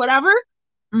 blah, blah, whatever.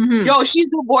 Yo, she's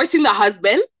divorcing the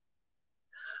husband.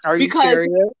 Are you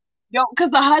serious? Yo, because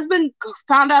the husband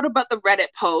found out about the Reddit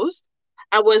post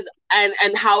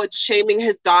and how it's shaming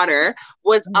his daughter,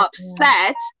 was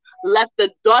upset, left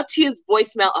the dirtiest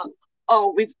voicemail of,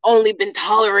 oh, we've only been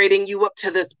tolerating you up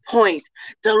to this point.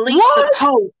 Delete the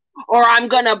post or I'm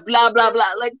gonna blah, blah,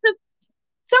 blah. Like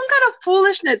some kind of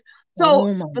foolishness. So,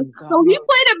 so he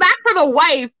played it back for the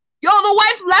wife. Yo, the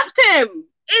wife left him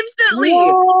instantly.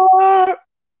 What?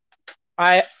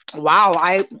 I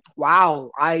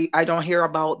don't hear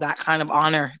about that kind of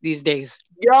honor these days.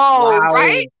 Yo,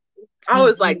 right? I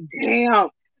was like, damn,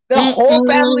 the whole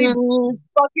family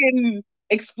fucking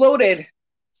exploded.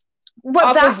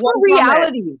 But that's the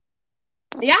reality.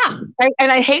 Yeah.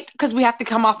 And I hate because we have to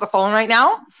come off the phone right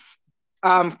now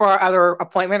for our other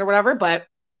appointment or whatever, but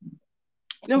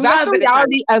that's the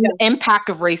reality of the impact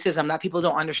of racism that people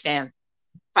don't understand.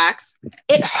 Facts.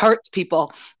 It hurts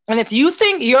people. And if you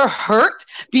think you're hurt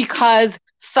because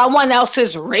someone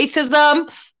else's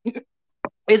racism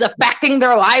is affecting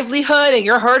their livelihood and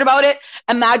you're hurt about it,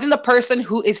 imagine the person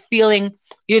who is feeling,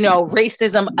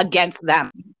 racism against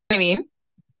them. You know what I mean?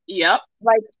 Yep.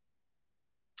 Like,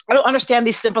 I don't understand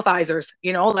these sympathizers,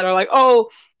 that are like, oh,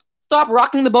 stop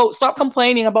rocking the boat, stop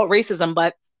complaining about racism.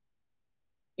 But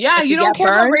yeah, you don't care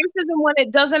about racism when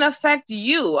it doesn't affect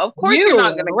you. Of course you're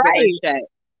not going to give a shit.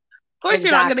 Of course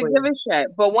you're not going to give a shit.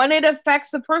 But when it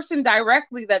affects the person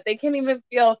directly, that they can't even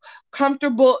feel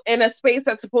comfortable in a space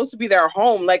that's supposed to be their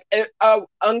home, like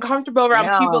uncomfortable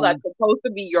around people that's supposed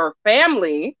to be your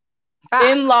family,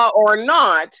 in-law or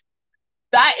not,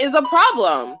 that is a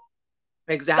problem.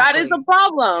 Exactly. That is a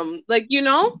problem. Like,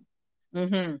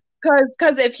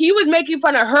 Because if he was making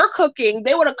fun of her cooking,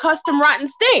 they would have cussed him rotten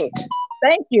stink.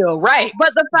 Thank you. Right.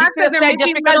 But the fact that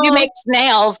just because you make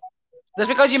snails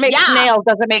doesn't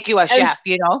make you a chef,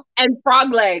 And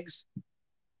frog legs.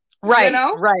 Right.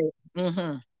 Right.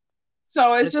 Mm-hmm.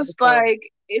 So it's just like,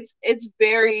 it's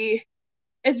very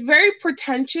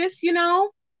pretentious,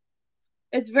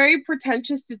 It's very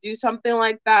pretentious to do something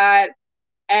like that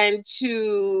and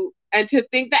to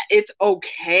think that it's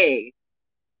okay.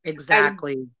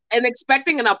 Exactly. And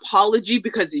expecting an apology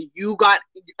because you got,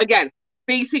 again,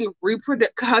 facing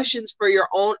repercussions for your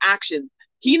own actions.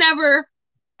 He never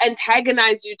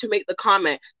antagonized you to make the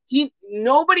comment.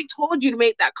 Nobody told you to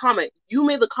make that comment. You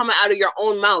made the comment out of your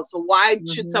own mouth. So why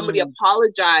should somebody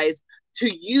apologize to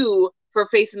you for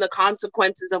facing the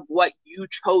consequences of what you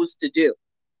chose to do?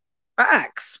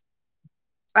 Facts.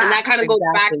 And that kind of goes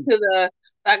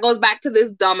back to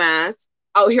this dumbass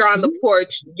out here on the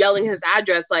porch yelling his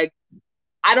address. Like,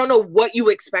 I don't know what you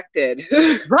expected.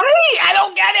 Right? I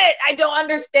don't get it. I don't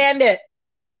understand it.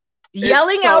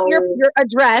 Yelling out your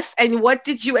address, and what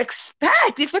did you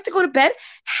expect? You expect to go to bed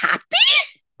happy?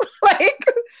 Like,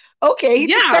 okay,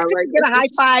 he's expecting to get a high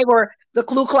five or the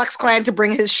Ku Klux Klan to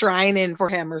bring his shrine in for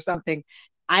him or something.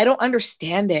 I don't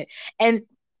understand it. And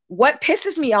what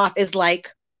pisses me off is like,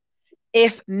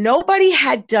 if nobody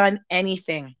had done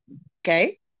anything,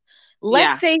 okay?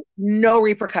 Let's say no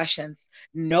repercussions.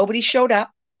 Nobody showed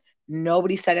up.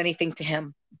 Nobody said anything to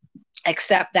him,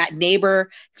 except that neighbor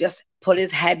just put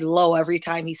his head low every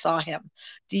time he saw him.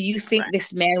 Do you think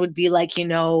this man would be like,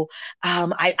 I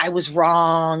was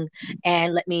wrong,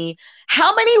 and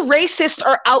how many racists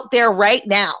are out there right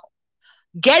now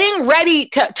getting ready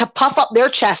to puff up their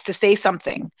chest to say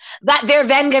something that they're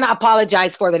then going to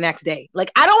apologize for the next day?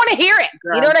 Like, I don't want to hear it.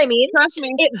 Girl, you know what I mean? Trust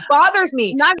me. It bothers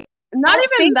me. Not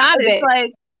even that. It's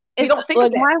like, you don't think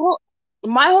of it.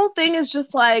 My whole thing is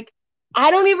just like,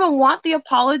 I don't even want the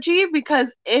apology,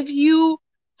 because if you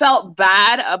felt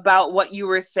bad about what you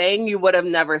were saying, you would have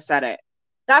never said it.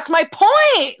 That's my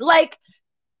point. Like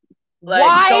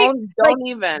why? Don't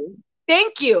even.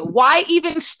 Thank you. Why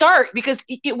even start? Because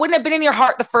it wouldn't have been in your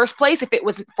heart the first place if it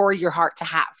wasn't for your heart to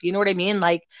have. You know what I mean?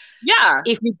 Like, yeah.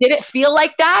 If you didn't feel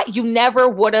like that, you never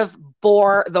would have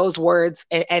bore those words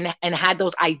and had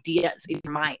those ideas in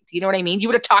your mind. You know what I mean? You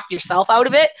would have talked yourself out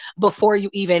of it before you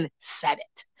even said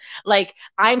it. Like,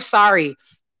 I'm sorry.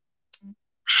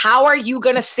 How are you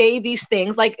going to say these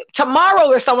things? Like tomorrow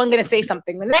there's someone going to say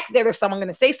something. The next day there's someone going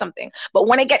to say something. But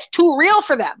when it gets too real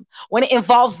for them, when it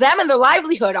involves them and their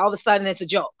livelihood, all of a sudden it's a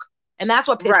joke. And that's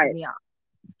what pisses me off.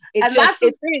 That's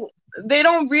the thing. They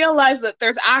don't realize that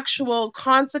there's actual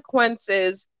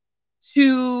consequences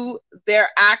to their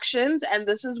actions. And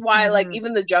this is why like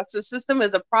even the justice system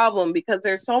is a problem, because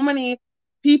there's so many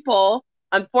people,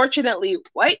 unfortunately,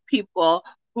 white people,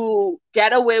 who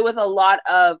get away with a lot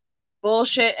of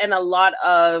bullshit and a lot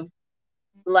of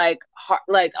like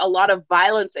a lot of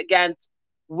violence against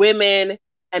women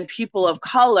and people of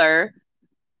color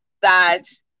that,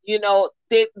 you know,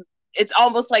 it's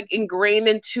almost like ingrained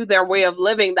into their way of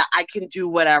living that I can do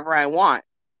whatever I want.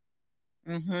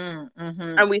 And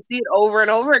we see it over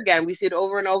and over again. We see it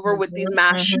over and over with these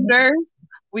mass shooters.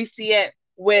 We see it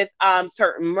with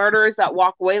certain murderers that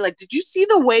walk away. Like, did you see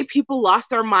the way people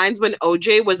lost their minds when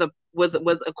OJ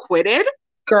was acquitted?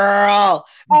 Girl,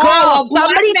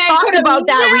 somebody talked about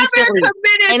that recently,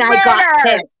 and I got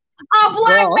pissed. A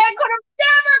black man could have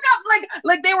never got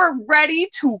like they were ready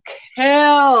to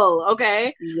kill.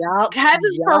 Okay,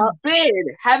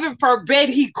 heaven forbid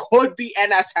he could be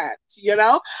innocent. You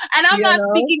know, and I'm not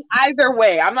speaking either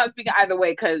way. I'm not speaking either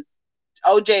way because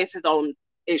OJ is his own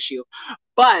issue,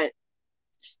 but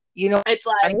you know, it's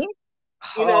like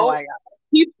you know,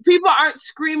 people aren't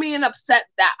screaming and upset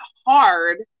that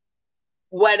hard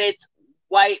when it's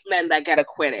white men that get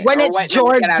acquitted. When it's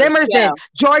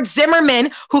George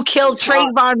Zimmerman, who killed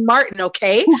Trayvon Martin,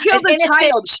 okay? Who killed a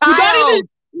child.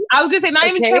 I was going to say, not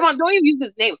even Trayvon, don't even use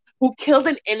his name. Who killed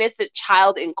an innocent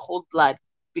child in cold blood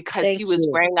because he was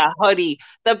wearing a hoodie.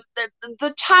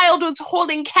 The child was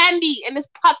holding candy in his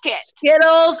pocket.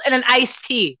 Skittles and an iced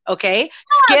tea, okay?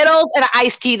 Skittles and an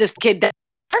iced tea, this kid died.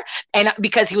 And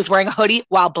because he was wearing a hoodie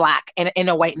while black in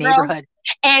a white neighborhood.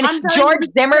 And George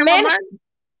Zimmerman,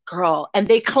 girl, and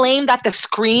they claim that the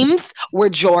screams were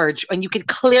George, and you could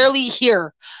clearly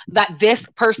hear that this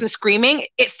person screaming,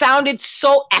 it sounded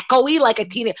so echoey, like a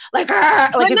teenage, like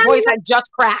his voice had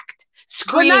just cracked,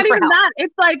 screaming for help. That.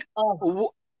 It's like,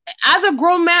 as a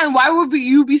grown man, why would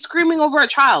you be screaming over a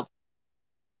child?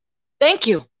 Thank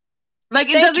you. Like,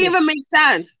 it doesn't even make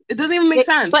sense. It doesn't even make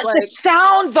sense. But the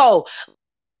sound, though,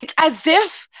 it's as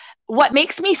if what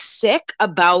makes me sick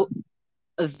about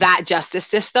that justice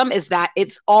system is that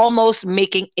it's almost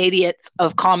making idiots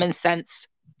of common sense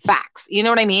facts. You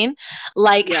know what I mean?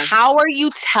 Like, how are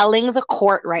you telling the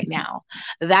court right now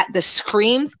that the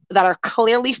screams that are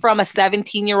clearly from a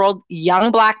 17-year-old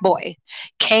young black boy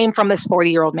came from this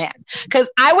 40-year-old man? Because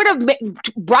I would have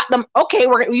brought them, okay,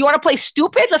 you want to play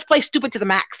stupid? Let's play stupid to the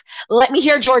max. Let me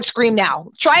hear George scream now.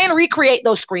 Try and recreate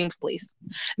those screams, please.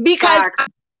 Because,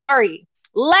 sorry,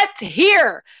 let's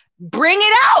hear. Bring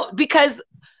it out, because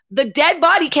the dead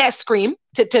body can't scream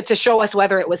to show us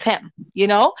whether it was him, you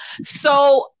know?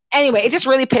 So anyway, it just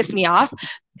really pissed me off.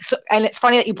 So, and it's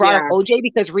funny that you brought up OJ,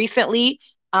 because recently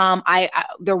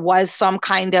there was some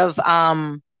kind of,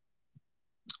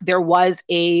 there was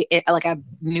a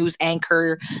news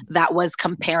anchor that was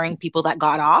comparing people that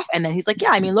got off. And then he's like,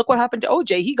 yeah, I mean, look what happened to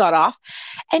OJ. He got off.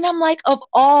 And I'm like, of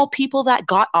all people that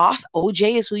got off,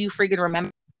 OJ is who you friggin'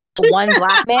 remember. One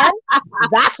black man.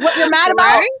 That's what you're mad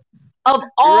about? Right? Of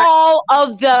all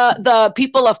of the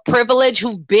people of privilege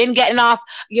who've been getting off,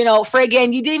 you know,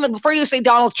 friggin', you didn't even, before you say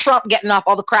Donald Trump getting off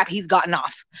all the crap he's gotten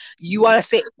off, you want to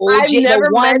say OJ, the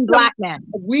one black man.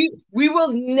 We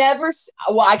will never,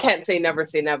 well, I can't say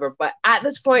never, but at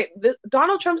this point,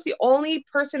 Donald Trump's the only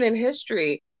person in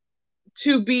history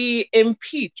to be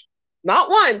impeached, not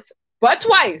once, but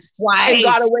twice. And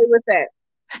got away with it.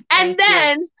 And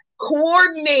then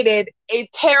coordinated a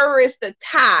terrorist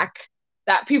attack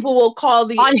that people will call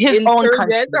the on his own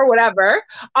country or whatever,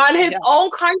 on his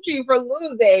own country for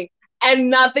losing,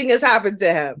 and nothing has happened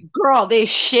to him. Girl, they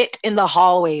shit in the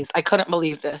hallways. I couldn't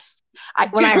believe this.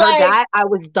 When I heard that, I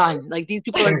was done. Like, these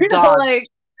people are done. Like,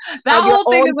 that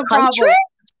whole thing is a problem.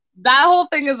 That whole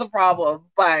thing is a problem.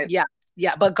 But yeah,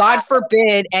 but God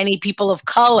forbid any people of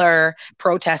color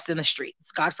protest in the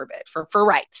streets. God forbid. For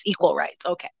rights, equal rights.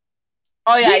 Okay.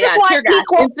 Oh yeah, We just want tear gas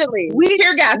equal. instantly.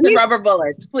 Tear gas and rubber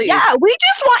bullets, please. Yeah, we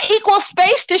just want equal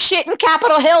space to shit in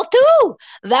Capitol Hill too.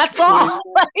 That's all.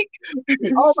 Like,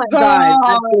 oh my god,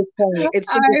 that's this point.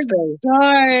 It's a disgrace.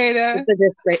 It's a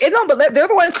disgrace. No, but they're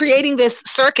the one creating this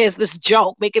circus, this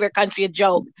joke, making their country a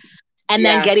joke, and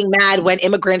then getting mad when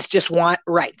immigrants just want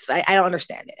rights. I don't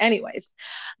understand it. Anyways,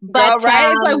 but girl,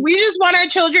 right? It's like we just want our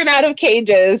children out of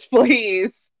cages,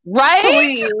 please. Right?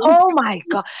 Please. Oh my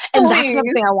god! And that's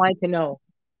another thing I wanted to know.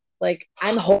 Like,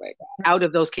 I'm out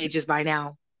of those cages by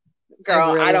now.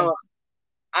 Girl, I don't.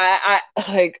 I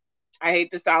like. I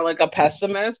hate to sound like a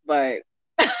pessimist, but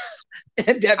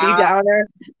Debbie Downer.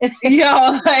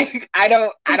 Like I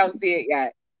don't see it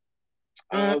yet.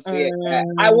 I don't see it yet.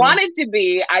 I want it to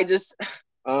be. I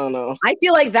don't know. I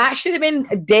feel like that should have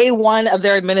been day one of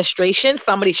their administration.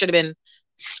 Somebody should have been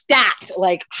stacked,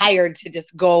 like hired to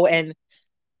just go and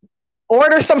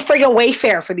order some friggin'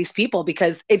 Wayfair for these people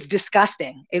because it's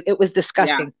disgusting. It was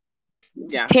disgusting.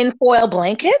 Yeah. Tinfoil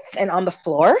blankets and on the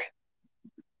floor.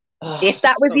 If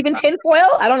that was even tinfoil,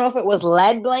 I don't know if it was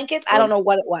lead blankets. I don't know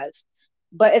what it was,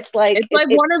 but it's like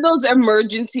one of those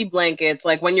emergency blankets,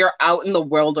 like when you're out in the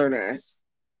wilderness.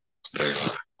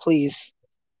 Please.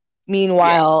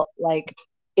 Meanwhile, like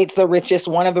it's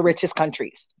one of the richest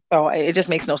countries, so it just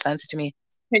makes no sense to me.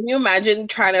 Can you imagine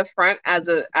trying to front as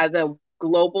a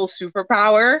global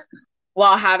superpower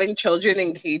while having children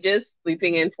in cages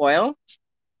sleeping in foil?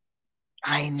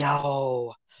 I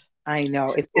know.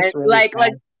 It's really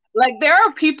like there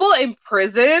are people in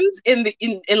prisons in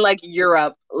like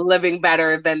Europe living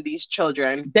better than these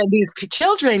children.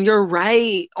 You're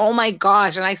right. Oh my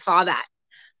gosh. And I saw that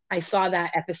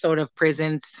episode of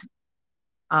Prisons.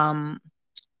 I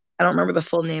don't remember the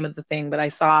full name of the thing, but I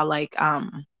saw like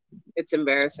it's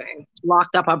embarrassing.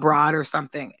 Locked Up Abroad or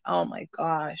something. Oh my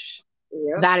gosh.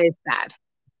 Yeah. That is sad.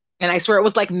 And I swear it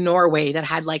was like Norway that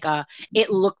had like it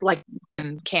looked like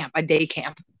a day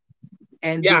camp.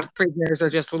 And these prisoners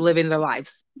are just living their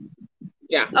lives.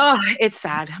 Yeah. Oh, it's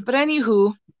sad. But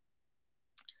anywho,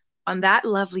 on that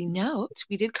lovely note,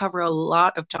 we did cover a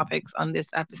lot of topics on this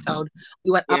episode.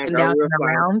 We went up and down and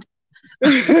around.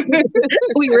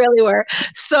 We really were.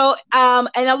 So, and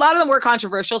a lot of them were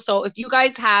controversial. So if you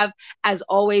guys have, as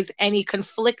always, any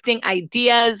conflicting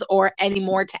ideas or any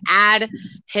more to add,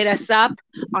 hit us up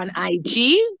on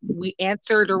IG. We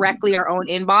answer directly our own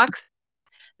inbox.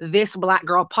 This Black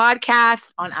Girl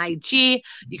Podcast on IG.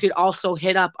 You could also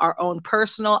hit up our own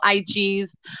personal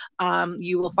IGs.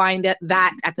 You will find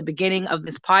that at the beginning of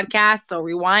this podcast. So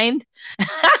rewind,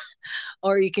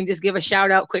 or you can just give a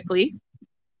shout out quickly.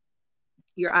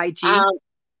 Your IG.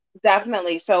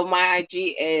 Definitely. So my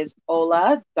IG is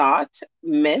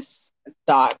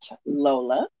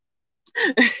ola.miss.lola.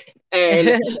 And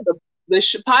the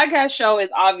podcast show is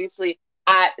obviously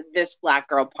at This Black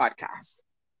Girl Podcast.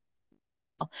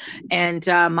 And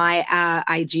my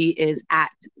IG is at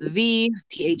the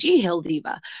THE Hill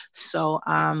Diva. So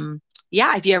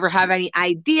if you ever have any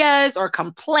ideas or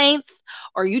complaints,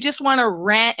 or you just want to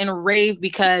rant and rave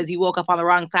because you woke up on the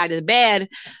wrong side of the bed,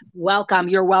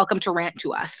 you're welcome to rant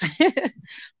to us.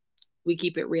 We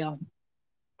keep it real.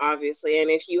 Obviously.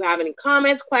 And if you have any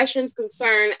comments, questions,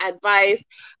 concern, advice,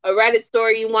 a Reddit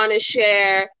story you want to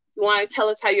share, you want to tell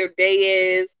us how your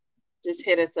day is, just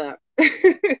hit us up.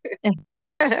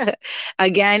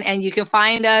 Again, and you can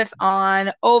find us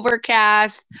on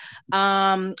Overcast,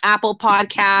 Apple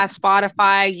Podcasts,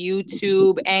 Spotify,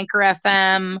 YouTube, Anchor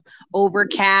FM,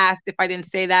 Overcast, if I didn't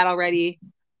say that already,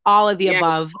 all of the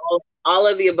above. All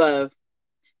of the above.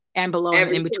 And below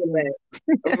and in between.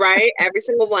 Right? Every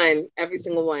single one.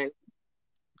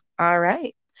 All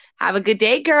right. Have a good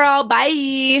day, girl.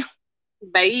 Bye.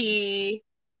 Bye.